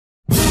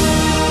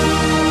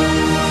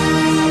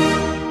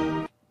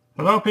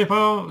Hello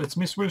people, it's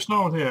me Swedish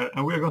here,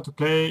 and we are going to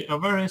play a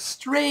very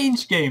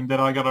strange game that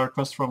I got a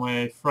request from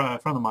a friend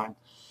of mine.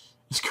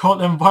 It's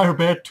called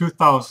Enviro-bear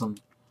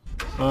 2000.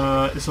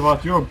 It's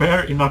about your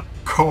bear in a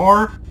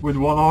car with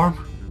one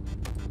arm,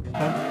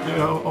 and you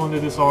have only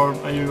this arm,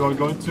 and you are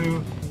going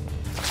to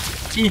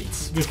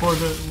eat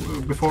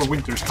before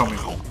winter is coming.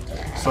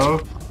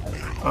 So,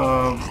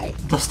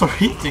 just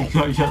start eating,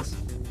 I guess.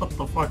 What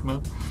the fuck,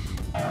 man?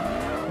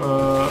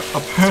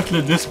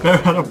 Apparently this bear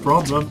had a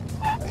problem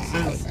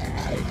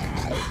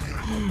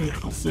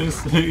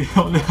since he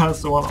only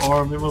has one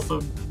arm. He must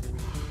have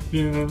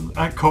been in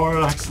a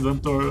car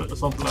accident or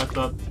something like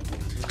that.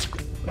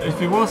 If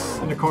he was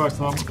in a car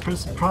accident, I'm pretty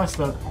surprised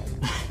that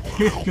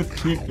he could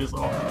keep his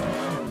arm.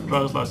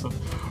 Driver's license.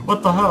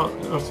 What the hell?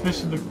 There's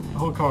fish in the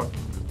whole car.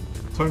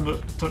 No.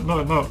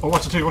 Oh,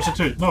 watch the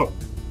tree. No.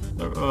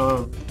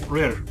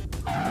 Rear.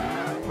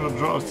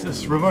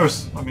 It's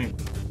reverse, I mean.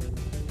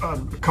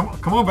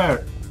 Come on,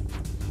 bear.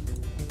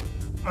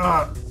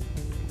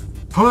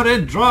 Put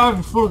in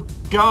drive for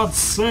God's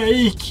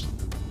sake.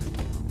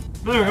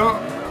 There we go.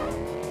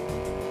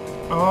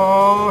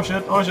 Oh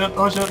shit.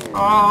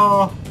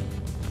 Oh.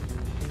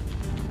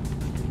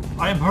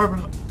 I am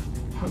Herman.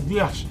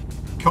 Yeah,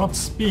 can't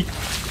speak.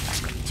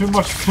 Too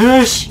much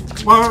fish.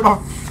 Where the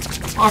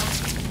fuck?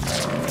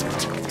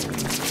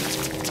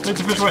 Take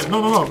the fish away.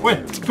 No.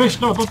 Wait. Fish,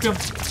 no, don't get...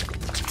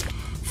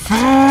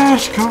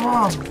 Fish, come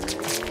on.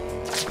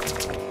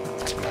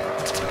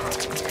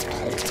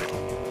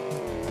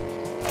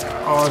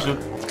 Oh shit.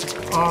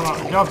 Oh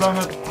no, god damn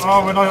it.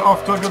 Oh, we're not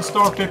off to a good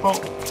start, people.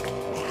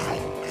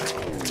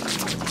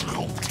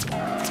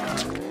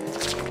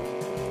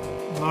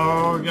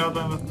 No, god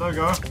damn it. There we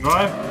go.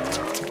 Drive.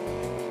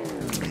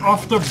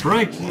 Off the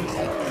brake.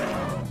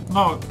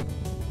 No.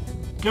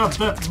 God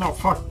damn. No,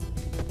 fuck.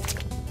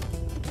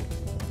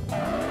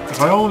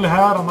 If I only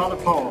had another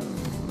paw.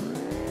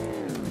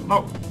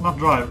 No, not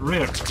drive.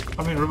 Rear.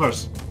 I mean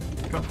reverse.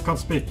 Can't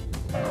speak.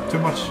 Too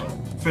much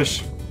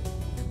fish.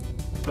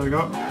 There we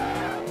go.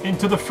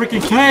 Into the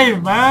freaking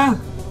cave, man!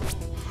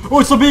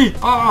 Oh, it's a bee!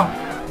 Ah!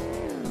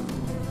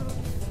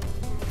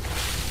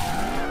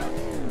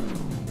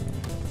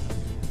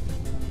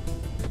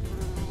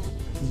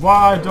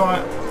 Why do I...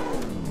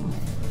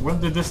 When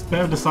did this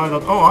bear decide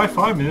that, oh, I have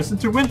 5 minutes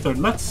into winter,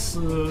 let's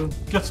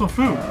get some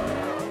food.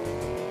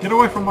 Get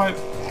away from my...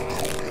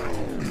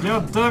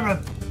 God damn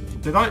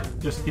it! Did I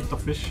just eat the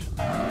fish?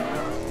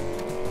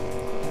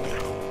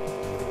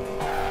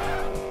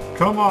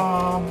 Come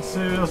on,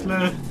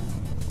 seriously.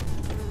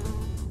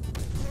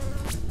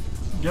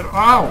 Get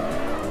ow!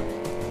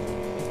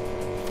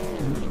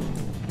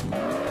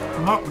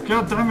 No,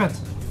 god damn it!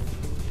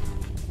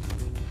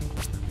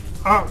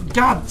 Oh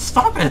god,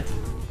 stop it!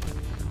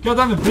 God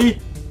damn it, bee!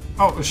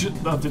 Oh shit,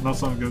 that did not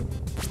sound good.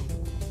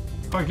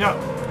 Oh god.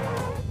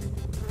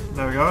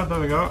 There we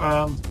go,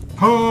 and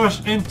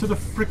push into the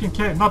freaking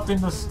cave, not in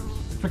this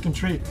freaking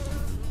tree.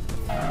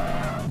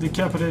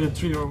 Decapitated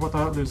tree, or what the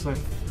hell do you say?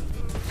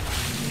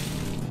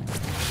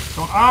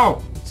 Oh,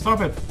 ow! Stop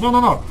it!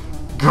 No!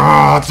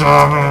 God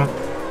damn it!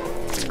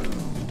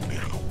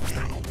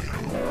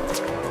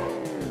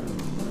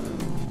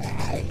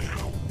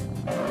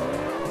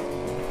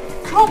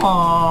 Come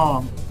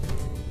on!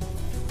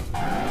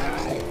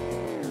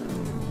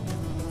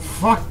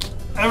 Fuck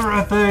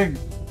everything!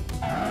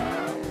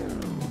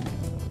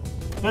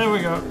 There we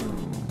go.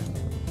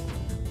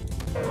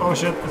 Oh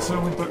shit, it's so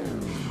winter.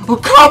 Oh,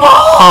 come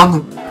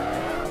on!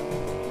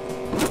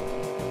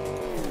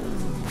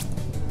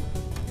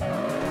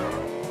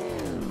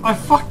 I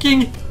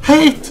fucking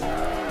hate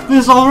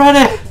this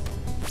already!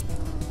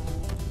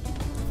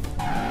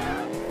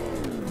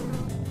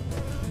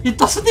 It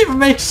doesn't even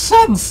make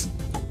sense!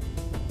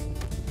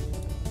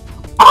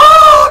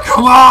 Ah!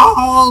 Come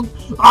on!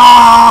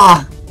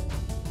 Ah!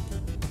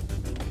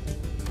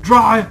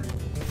 Drive!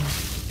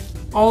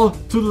 All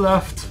to the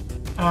left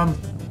and...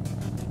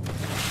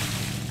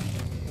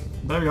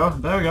 There we go.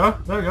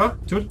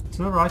 To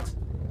the right.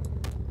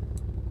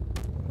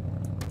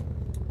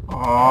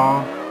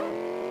 Oh.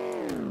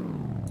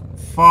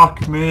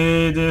 Fuck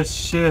me, this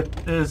shit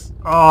is...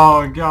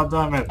 Oh, god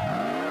damn it.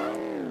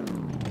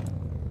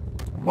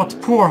 What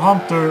poor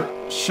hunter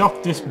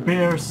chopped this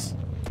bear's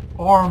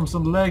arms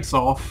and legs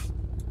off?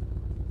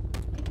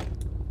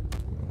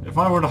 If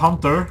I were the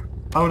hunter,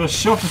 I would have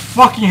shot his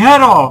fucking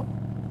head off!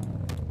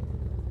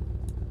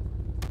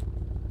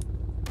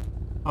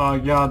 Oh,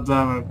 god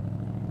damn it.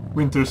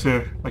 Winter's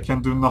here. I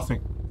can't do nothing.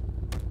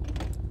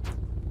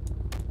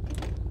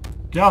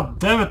 God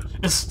damn it!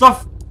 It's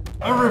stuff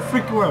every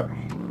freakwhere!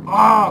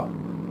 Ah!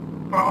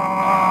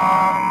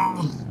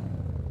 Ah!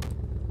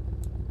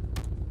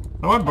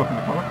 No, I've broken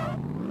the car.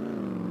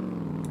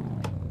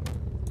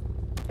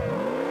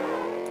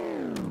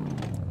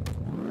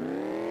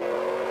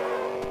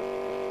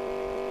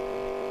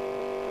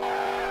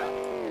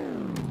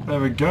 There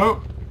we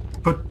go.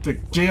 Put the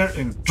gear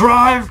in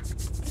drive.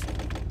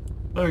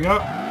 There we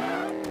go.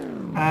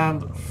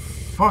 And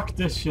fuck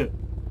this shit.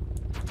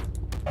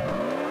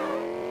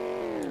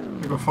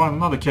 We go find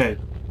another cave.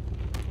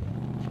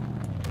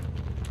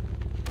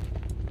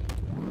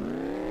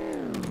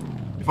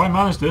 If I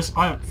manage this,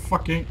 I am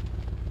fucking...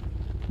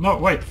 No,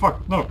 wait,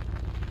 fuck, no.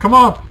 Come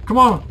on, come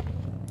on.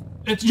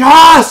 It's...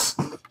 Yes!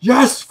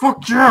 Yes,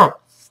 fuck yeah!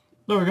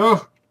 There we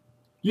go.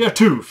 Year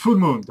 2, full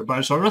moon. The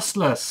bears are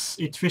restless.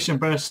 Eat fish and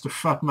bears to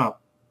fatten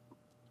up.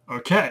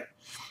 Okay.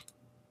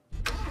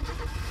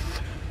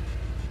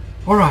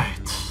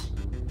 Alright.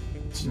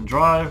 Let's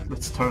drive.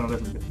 Let's turn a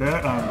little bit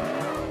there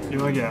and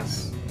give it a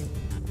gas.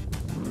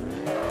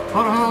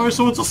 Oh,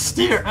 so it's a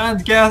steer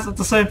and gas at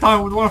the same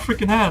time with one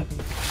freaking hand.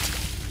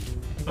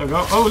 There we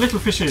go. Oh, little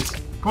fishies.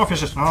 Come on,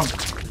 fishes. Come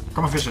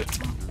on, fishes.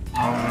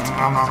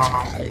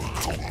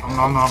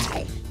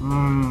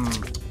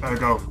 There we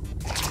go.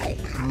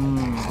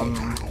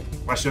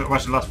 Where's your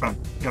last friend?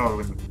 Get out of the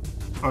window.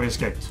 Oh, he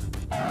escaped.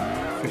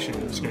 Fishy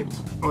escaped.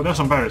 Oh, there's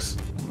some berries.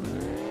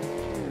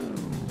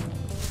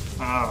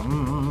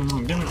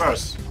 Give me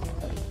berries.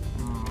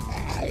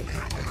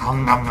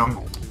 Nom nom nom.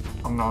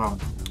 Nom nom nom.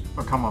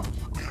 Oh, come on.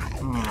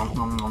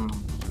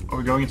 Oh,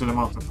 we're going into the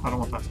mountain. I don't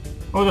want that.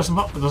 Oh, there's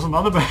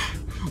another bear.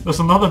 There's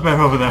another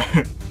bear over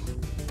there.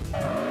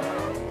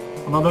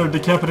 Another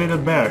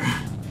decapitated bear.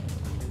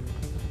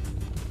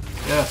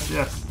 Yes,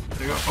 yes.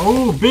 There you go.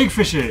 Oh, big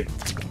fishy.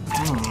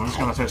 It's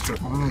gonna taste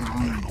good.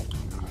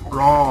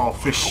 Raw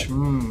fish.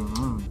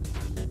 And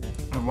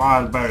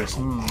wild berries.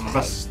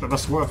 The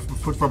best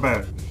food for a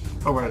bear.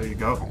 Oh, where do you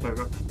go? There you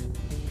go.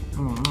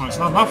 It's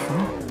not enough.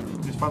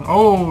 It's fun.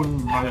 Oh,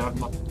 I have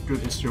not good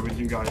history with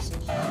you guys.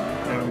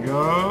 There we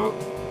go.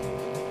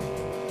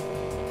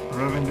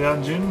 Revving the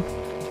engine.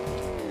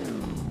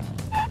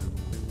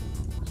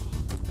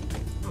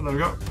 Oh, there we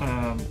go.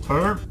 And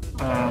turn.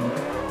 And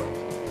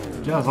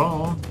gas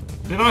on.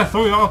 Did I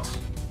throw you out?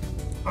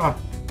 Ah.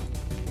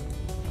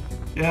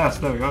 Yes,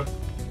 there we go.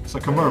 It's a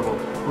convertible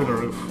with a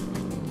roof.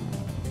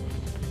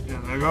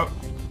 Yeah, there we go.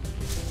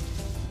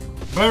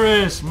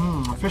 Berries!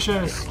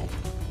 Fishes!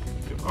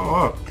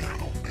 Oh.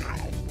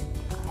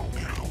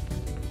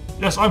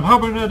 Yes, I'm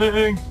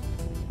hibernating!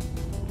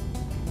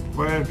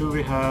 Where do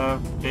we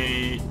have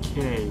a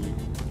cave?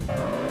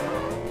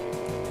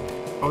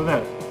 Over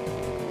there.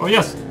 Oh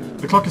yes!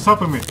 The clock is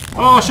helping me!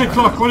 Oh shit,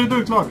 clock! What are you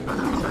doing, clock?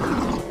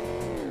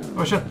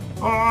 Oh shit!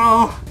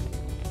 Oh!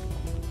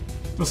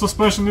 The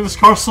suspension in this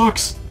car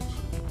sucks!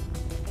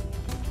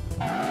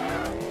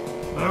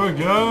 There we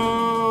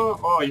go!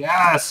 Oh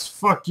yes!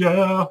 Fuck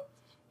yeah!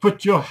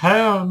 Put your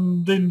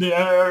hand in the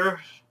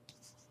air!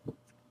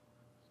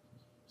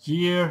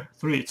 Year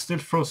 3. It's still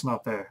frozen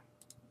out there.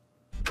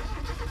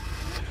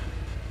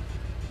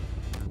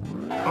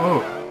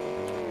 Oh!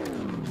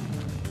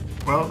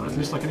 Well, at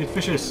least I can eat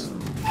fishes.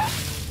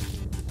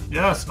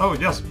 Yes! Oh,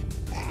 yes!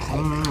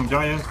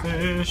 Giant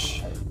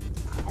fish!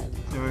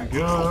 There we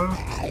go!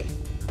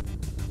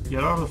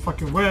 Get out of the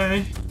fucking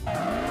way!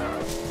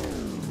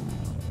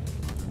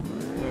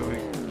 There we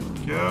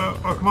go!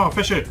 Oh, come on,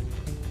 fish it!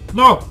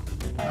 No!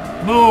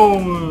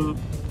 No!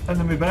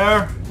 Enemy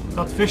bear!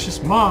 That fish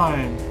is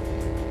mine!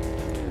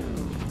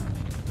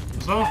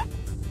 So?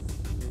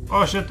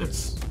 Oh shit,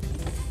 it's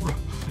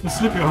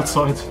sleepy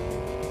outside.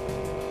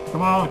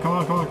 Come on, come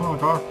on, come on, come on,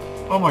 car.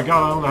 Oh my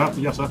god, I only have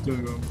to, yes, I have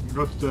to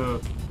go to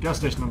the gas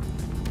station and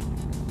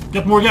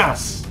get more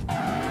gas.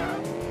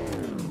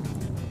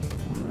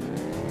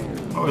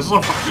 Oh, it's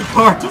so fucking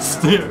hard to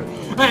steer.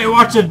 Hey,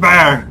 watch it,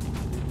 bear!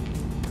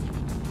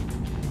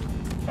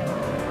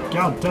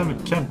 God damn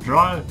it, can't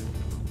drive.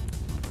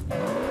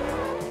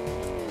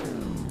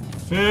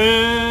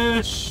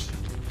 Fish!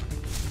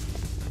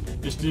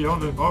 It's the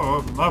only...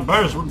 Oh, my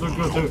bears will do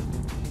good too.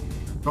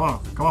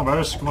 Come on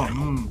bears, come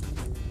on.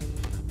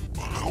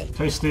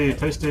 Tasty,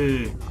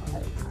 tasty.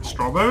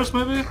 Strawberries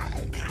maybe?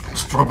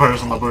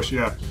 Strawberries on the bush,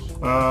 yeah.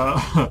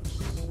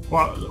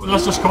 Well,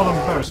 let's just call them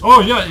bears.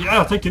 Oh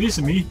yeah, take it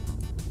easy, me.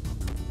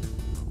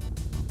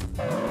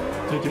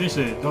 Take it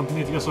easy, don't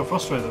need to get so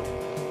frustrated.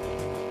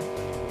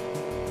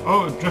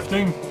 Oh,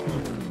 drifting.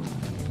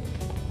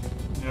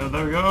 Yeah,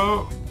 there we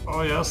go.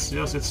 Oh yes,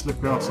 yes, it's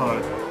slippery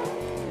outside.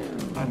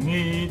 I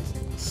need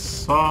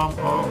some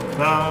of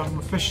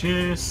them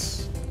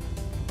fishes.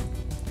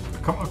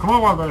 Come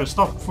on, wild bear,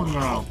 stop fooling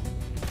around.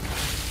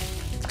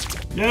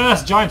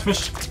 Yes, giant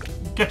fish.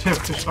 Get here,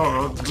 fish.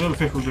 Oh, little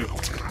fish will do.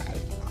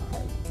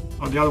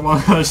 Oh, the other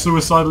one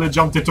suicidally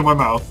jumped into my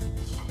mouth.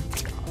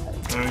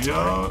 There we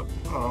go.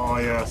 Oh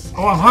yes.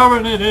 Oh, I'm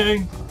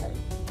hibernating.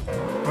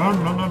 No.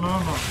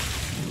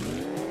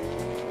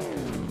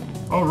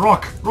 Oh,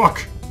 rock.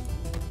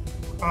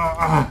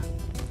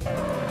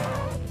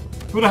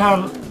 Who the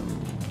hell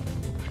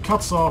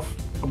cuts off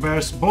a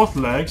bear's both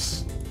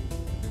legs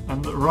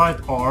and the right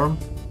arm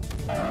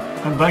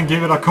and then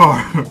give it a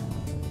car?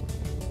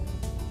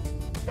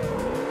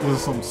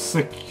 There's some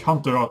sick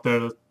hunter out there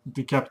that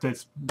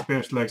decapitates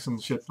bear's legs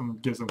and shit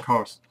and gives them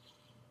cars.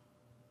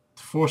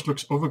 The force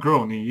looks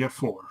overgrown in year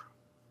 4.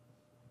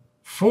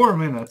 4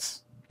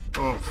 minutes?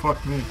 Oh,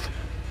 fuck me.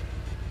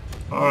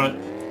 Alright.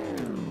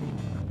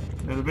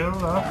 Little bit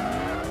of that.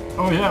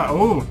 Oh yeah,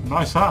 oh,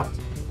 nice hat.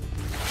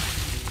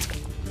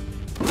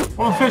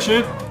 One fish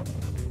it.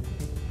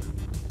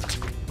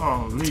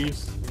 Oh,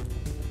 leaves.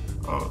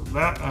 Oh,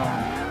 that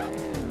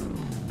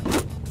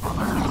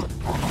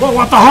Whoa,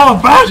 what the hell,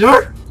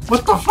 badger?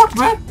 What the fuck,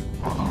 man?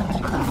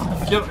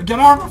 Get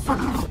out of my...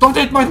 Don't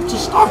eat my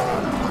stuff!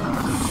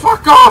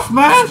 Fuck off,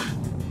 man!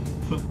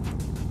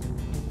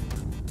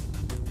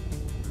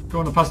 Go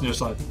on the passenger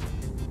side.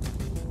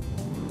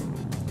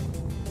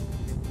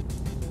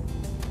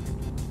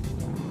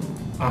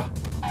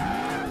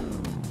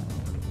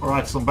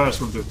 Alright, some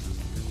bears will do.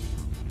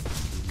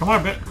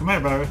 Come here,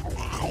 Barry.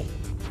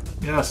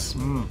 Yes.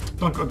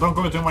 Don't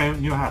go into my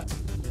new hat.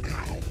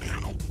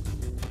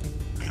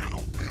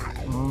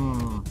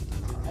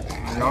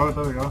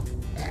 There we go.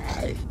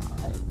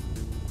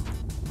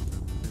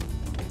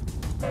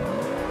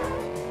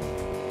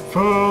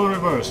 Full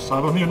reverse.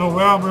 I don't even know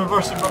where I'm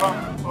reversing, but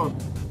I'm...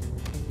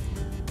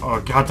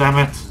 Oh, god damn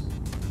it.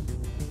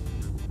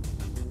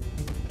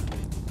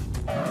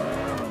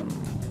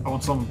 I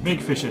want some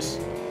big fishes.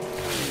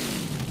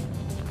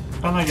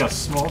 And I guess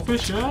small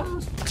fish, yeah?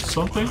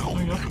 Something,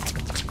 I guess.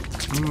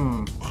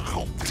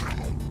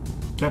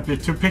 Can't be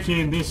too picky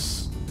in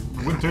these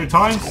wintry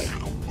times.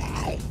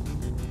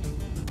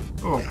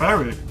 Oh,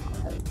 Barry.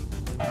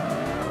 I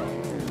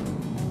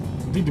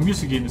dig the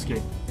music in this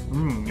game.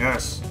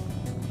 Yes.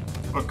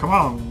 Oh, come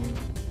on.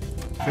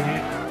 Thingy.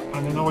 I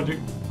don't know what you...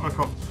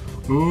 Okay.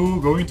 Ooh,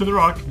 going to the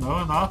rock. No,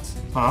 I'm not.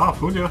 Ah,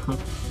 fool you.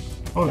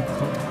 Oh,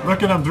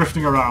 look at them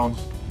drifting around.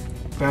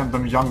 Damn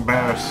them young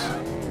bears.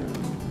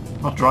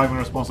 Not driving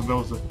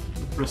responsibility.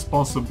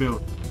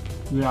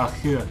 Yeah,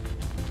 here.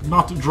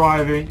 Not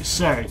driving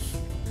safe.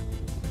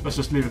 Let's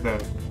just leave it there.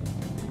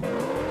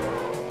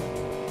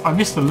 I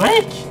missed the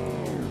lake?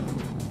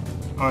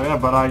 Oh yeah,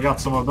 but I got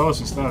some of those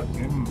instead. I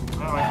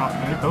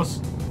can't eat those.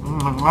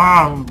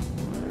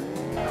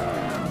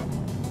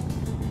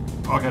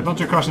 Okay, don't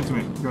you crash into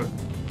me. Good.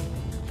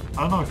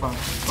 I don't know if I'm...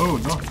 Oh,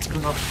 no,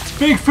 you're not.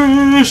 Big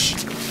fish!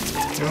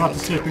 You're not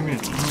escaping me.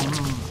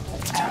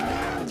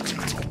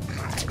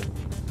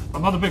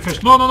 Another big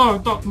fish. No,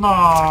 don't.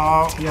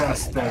 No.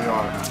 Yes, there you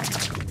are.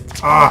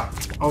 Ah,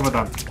 over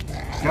them.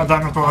 God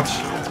damn it,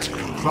 watch.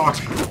 Clock.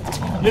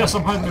 Yes,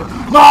 I'm hiding it.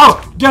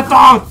 No! Get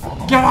out!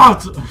 Get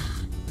out!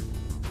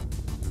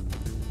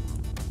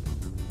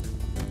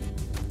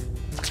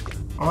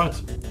 Alright.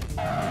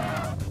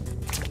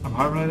 I'm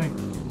hibernating.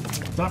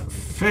 That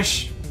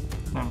fish.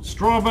 Damn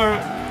strawberry.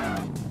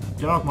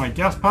 Get out my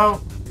gas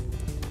paddle.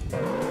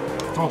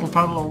 Total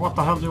paddle, or what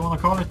the hell do you want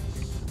to call it?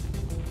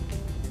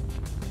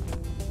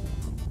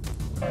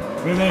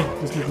 Really?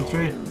 This little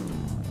tree?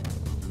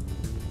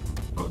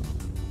 Oh.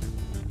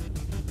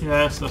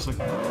 Yes, that's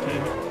okay.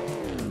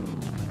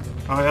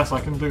 Oh yes, I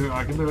can do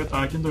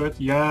it.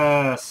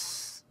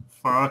 Yes!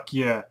 Fuck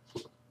yeah.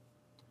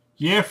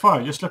 Year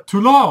 5, you slept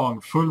too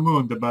long! Full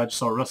moon, the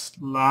badgers are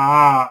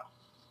restless.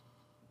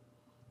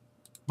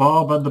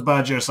 Bob and the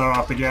badgers are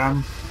up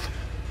again.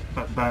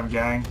 That damn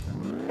gang.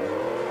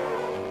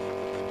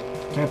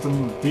 Can't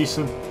a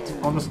decent,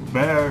 honest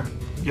bear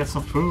get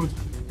some food?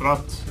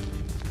 But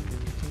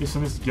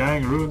isn't this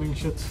gang ruining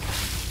shit?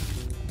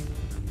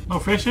 No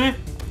fishy?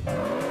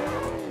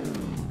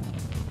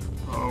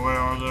 Oh, where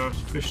are the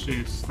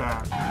fishies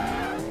stand?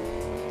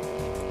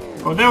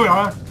 Oh, there we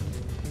are!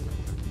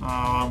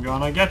 Now I'm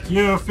gonna get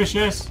you,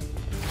 fishes!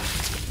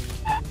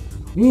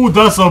 Ooh,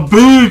 that's a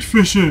big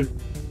fishy!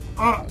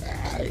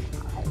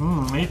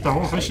 Eat the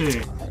whole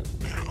fishy!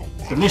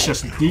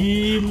 Delicious,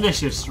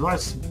 delicious!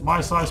 Right,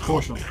 my size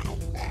portion.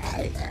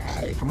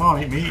 Come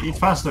on, eat me, eat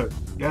faster!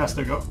 Yes,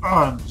 there you go.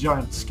 Oh,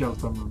 giant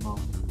skeleton now.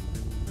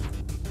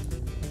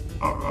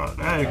 Alright,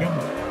 yeah,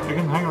 you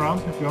can hang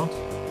around if you want.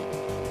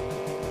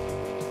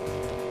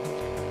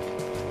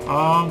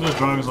 I'm just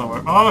driving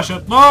somewhere. Oh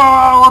shit, no!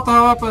 What the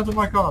hell happened to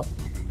my car?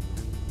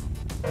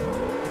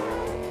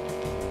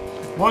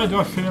 Why do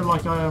I feel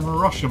like I am a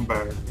Russian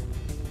bear?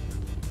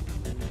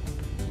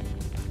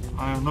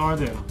 I have no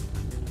idea.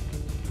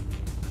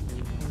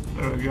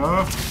 There we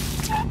go.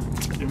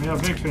 Give me a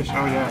big fish.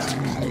 Oh yes.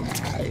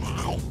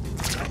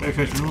 Big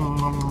fish.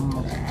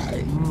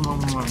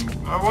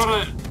 What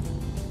a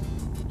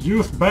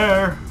youth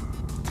bear.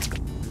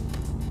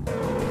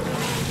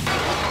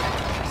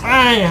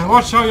 Hey,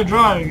 watch how you're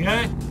driving,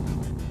 eh?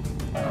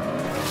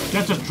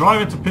 Can't just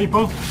drive into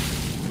people.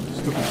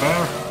 Stupid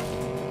bear.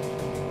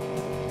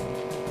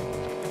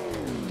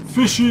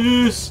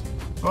 Fishies!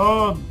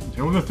 Oh,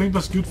 the only thing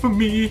that's good for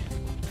me.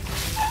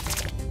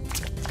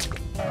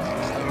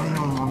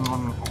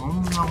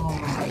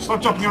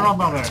 Stop jumping around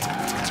down there.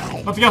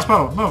 Not the gas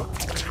pedal, no.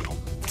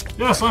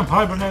 Yes, I'm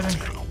hibernating.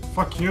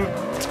 Fuck you.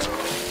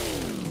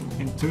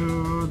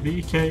 Into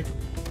the cave.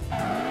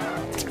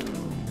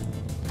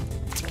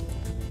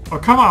 Oh,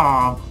 come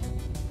on!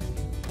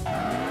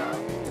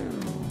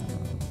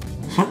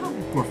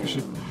 Poor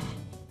fishy.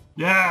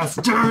 Yes,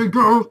 there we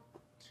go!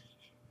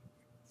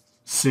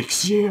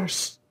 6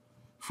 years.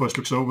 First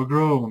looks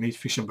overgrown. Eat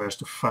fish and bears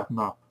to fatten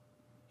up.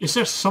 Is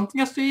there something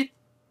else to eat?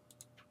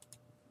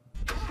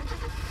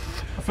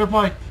 I feel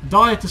my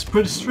diet is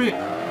pretty strict.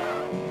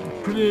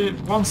 Pretty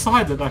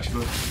one-sided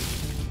actually.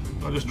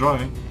 I'm just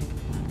driving.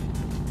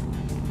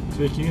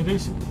 Taking it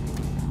easy.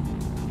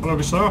 Hello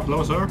sir,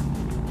 hello sir.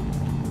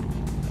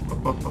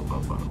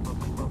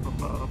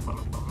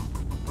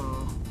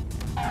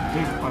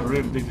 I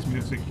really dig this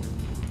music.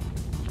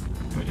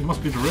 It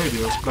must be the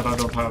radio that I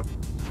don't have.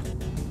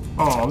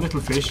 Oh,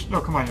 little fish.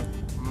 Oh, come on.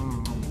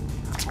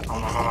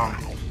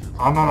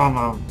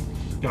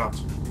 Get out.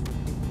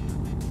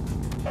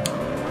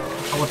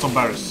 I want some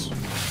berries.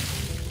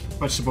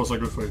 Vegetables are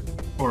good for you.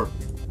 Or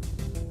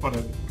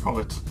whatever you call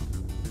it.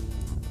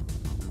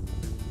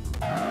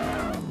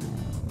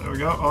 There we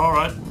go.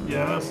 Alright.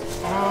 Yes.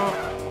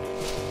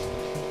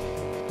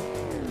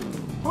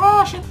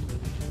 Oh shit.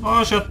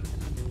 Oh shit.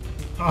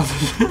 Oh,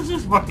 this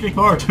is fucking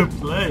hard to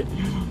play.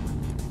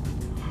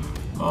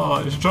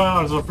 Oh, you should try it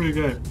out as a free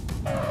game.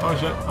 Oh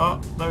shit.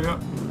 Oh, there we go.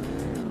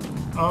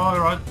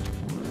 Alright.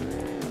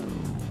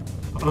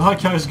 I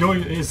like how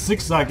he's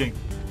zigzagging.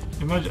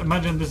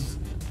 Imagine this.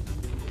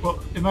 Well,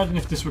 imagine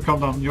if this would come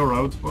down your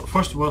road. Well,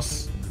 first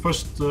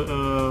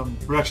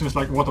reaction is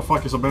like, what the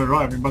fuck is a bear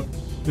driving? But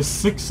it's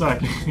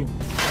zigzagging.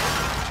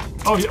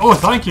 Oh,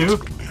 thank you.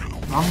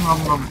 No.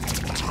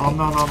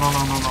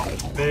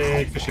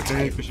 Big fishy.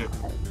 Give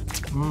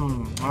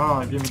me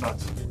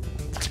that.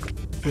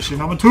 Fishy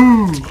number 2.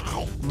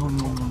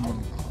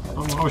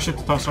 Oh shit,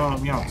 it turns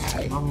around me out.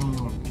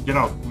 Get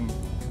out.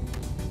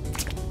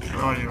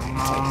 Where are you?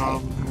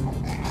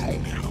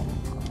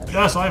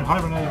 Yes, I'm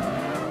hibernating.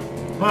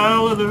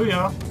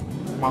 Hallelujah.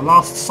 My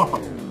last supper.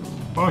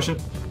 Oh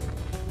shit.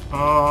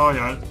 Oh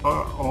yeah.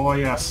 Oh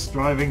yes.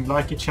 Driving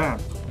like a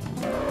champ.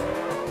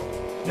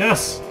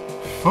 Yes.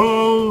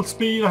 Full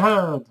speed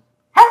ahead.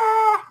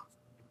 Ah!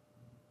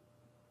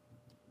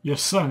 Your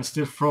sun is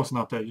still frozen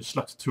out there. You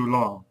slept too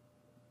long.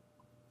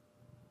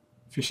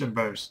 Fish and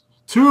bears.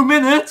 2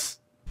 minutes?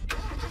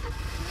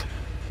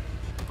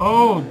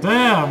 Oh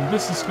damn.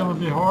 This is gonna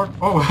be hard.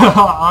 Oh,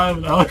 I have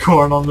an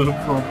acorn on the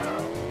front.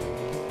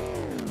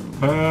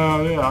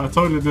 Yeah, I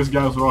told you this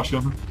guy was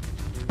Russian,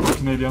 or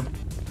Canadian,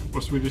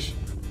 or Swedish.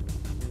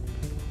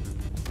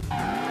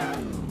 Get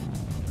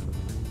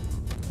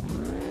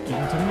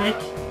into the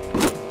lake?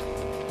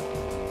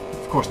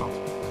 Of course not.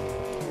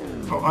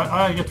 Oh,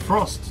 I get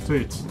frost to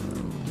eat.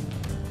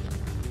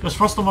 There's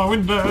frost on my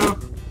window!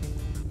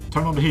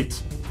 Turn on the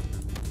heat.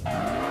 I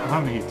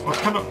have the heat. What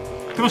kind of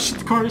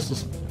shit car is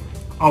this?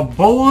 A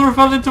boulder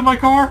fell into my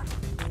car?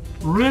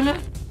 Really?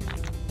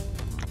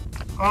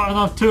 Oh, and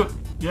I'm too...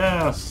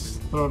 Yes!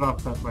 Throw it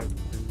up that way.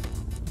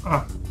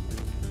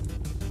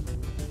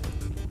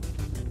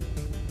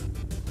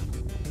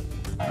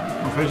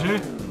 No fishy?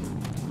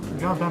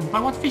 God damn it. I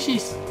want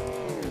fishies!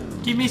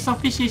 Give me some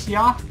fishies,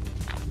 yeah?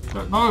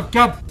 No,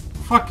 God!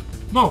 Fuck!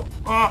 No!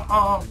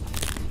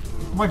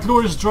 My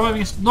glorious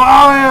driving is...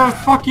 No!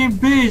 Fucking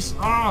bees!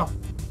 Oh,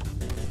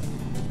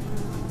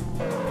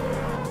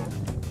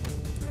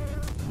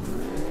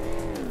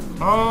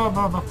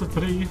 no, not the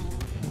tree.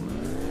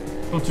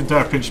 Don't you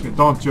dare pinch me.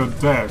 Don't you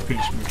dare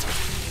pinch me.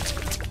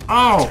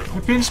 Ow!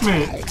 You pinched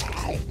me!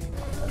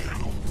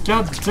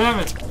 God damn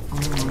it!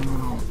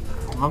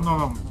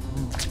 No.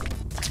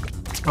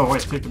 Oh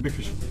wait, take the big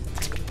fish.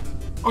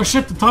 Oh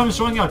shit, the time is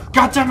running out.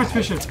 God damn it,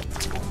 fish it!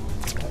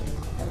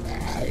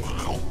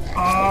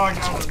 Oh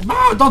God.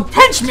 No, don't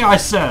pinch me, I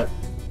said!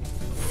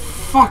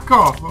 Fuck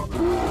off!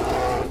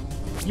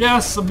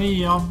 Yes,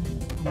 me, I'm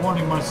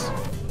warning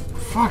myself.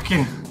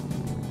 Fucking...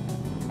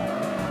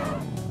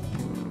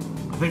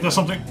 I think there's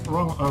something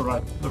wrong. Oh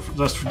right,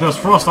 there's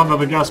frost under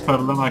the gas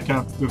pedal, then I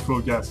can't do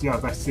full gas. Yeah,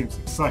 that seems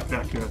exactly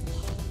accurate.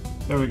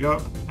 There we go.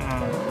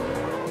 And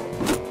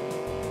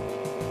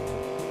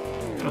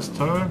just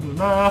turn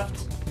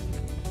left.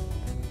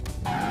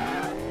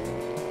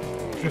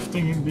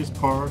 Drifting in these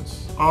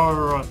parts.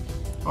 Alright.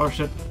 Oh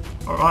shit.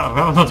 Alright, we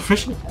have another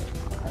fish.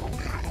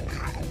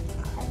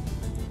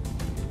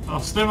 I'm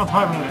still not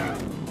hibernating.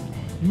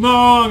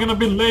 No, I'm gonna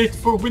be late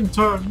for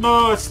winter.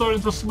 No, it's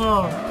starting to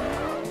snow.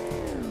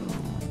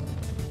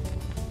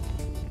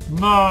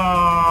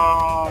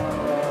 No!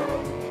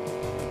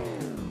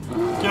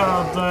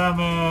 God damn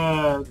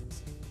it!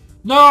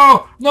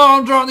 No! No,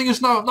 I'm drowning in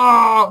snow!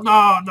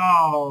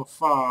 No!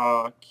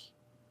 Fuck.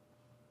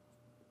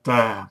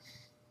 Damn.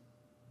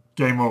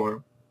 Game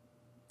over.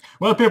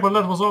 Well, people,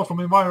 that was all from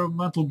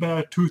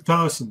Enviro-bear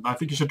 2000. I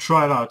think you should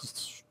try it out.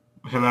 It's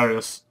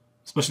hilarious.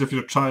 Especially if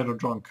you're tired or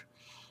drunk.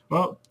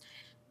 Well,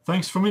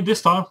 thanks for me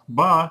this time.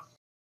 Bye.